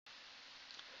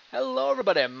Hello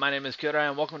everybody, my name is Kira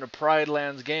and welcome to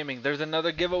Pridelands Gaming. There's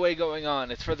another giveaway going on.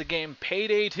 It's for the game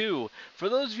Payday 2. For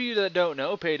those of you that don't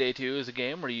know, Payday 2 is a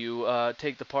game where you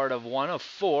take the part of one of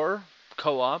four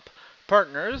co-op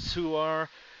partners who are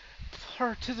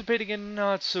participating in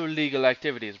not so legal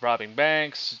activities, robbing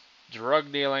banks, drug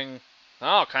dealing,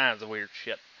 all kinds of weird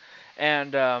shit.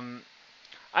 And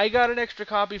I got an extra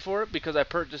copy for it because I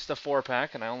purchased a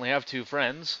 4-pack and I only have two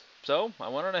friends. So I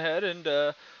went on ahead and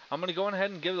I'm going to go on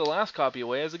ahead and give the last copy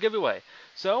away as a giveaway.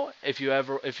 So if you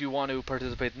want to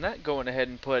participate in that, go on ahead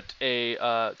and put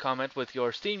a comment with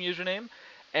your Steam username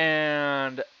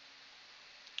and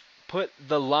put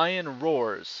The Lion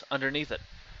Roars underneath it.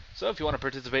 So if you want to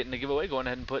participate in the giveaway, go on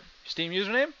ahead and put Steam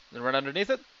username, then right underneath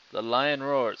it, The Lion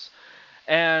Roars.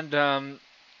 And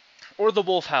or the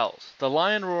wolf howls. The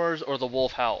lion roars or the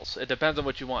wolf howls. It depends on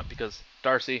what you want because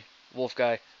Darcy, wolf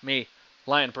guy, me,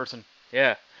 lion person.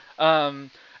 Yeah.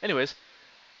 Anyways,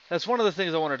 that's one of the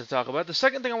things I wanted to talk about. The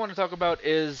second thing I want to talk about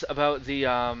is about the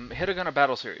Hiragana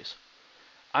Battle Series.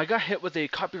 I got hit with a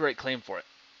copyright claim for it.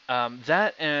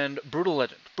 That and Brutal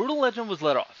Legend. Brutal Legend was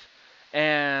let off.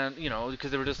 And, because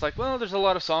they were just like, well, there's a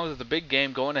lot of songs, it's a big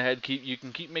game, going ahead, you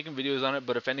can keep making videos on it,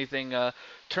 but if anything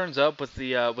turns up with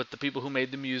the people who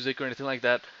made the music or anything like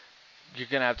that, you're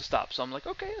going to have to stop. So I'm like,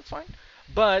 okay, that's fine.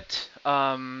 But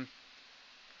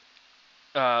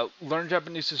Learn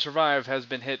Japanese to Survive has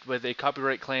been hit with a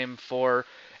copyright claim for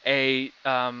a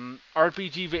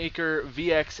RPG Maker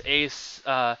VX Ace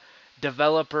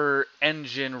developer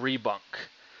engine rebunk.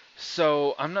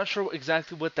 So I'm not sure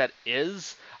exactly what that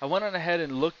is. I went on ahead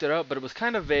and looked it up, but it was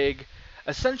kind of vague.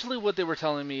 Essentially, what they were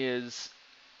telling me is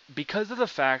because of the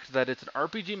fact that it's an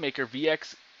RPG Maker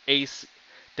VX Ace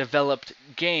developed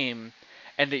game,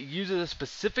 and it uses a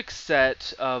specific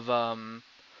set of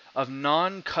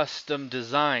non-custom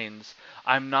designs,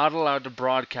 I'm not allowed to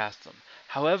broadcast them.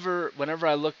 However, whenever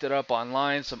I looked it up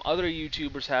online, some other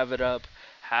YouTubers have it up.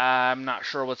 I'm not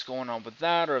sure what's going on with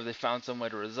that or if they found some way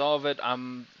to resolve it.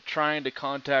 I'm trying to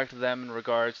contact them in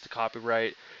regards to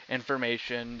copyright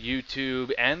information,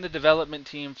 YouTube, and the development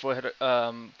team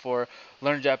for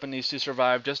Learn Japanese to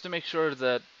Survive, just to make sure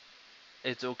that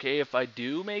it's okay if I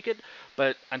do make it.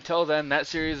 But until then, that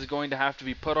series is going to have to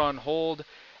be put on hold.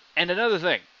 And another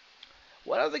thing,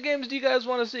 what other games do you guys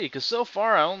want to see? Because so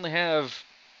far I only have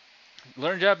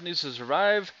Learn Japanese to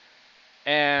Survive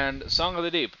and Song of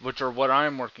the Deep, which are what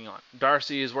I'm working on.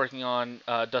 Darcy is working on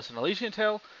Dust and Elysian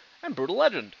Tale and Brutal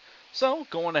Legend. So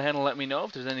go on ahead and let me know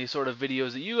if there's any sort of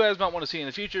videos that you guys might want to see in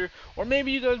the future, or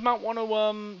maybe you guys might want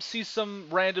to see some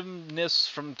randomness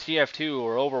from TF2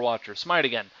 or Overwatch or Smite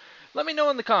again. Let me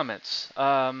know in the comments.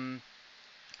 I'm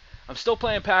still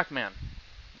playing Pac-Man.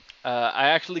 I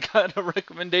actually got a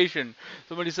recommendation.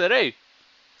 Somebody said, hey,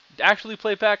 actually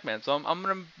play Pac-Man. So I'm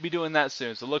going to be doing that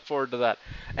soon. So look forward to that.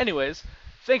 Anyways,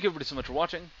 thank you everybody so much for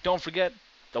watching. Don't forget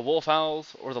the wolf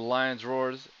howls or the lion's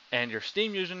roars and your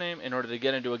Steam username in order to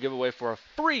get into a giveaway for a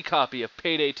free copy of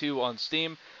Payday 2 on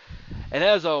Steam. And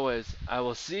as always, I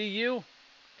will see you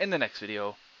in the next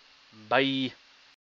video. Bye.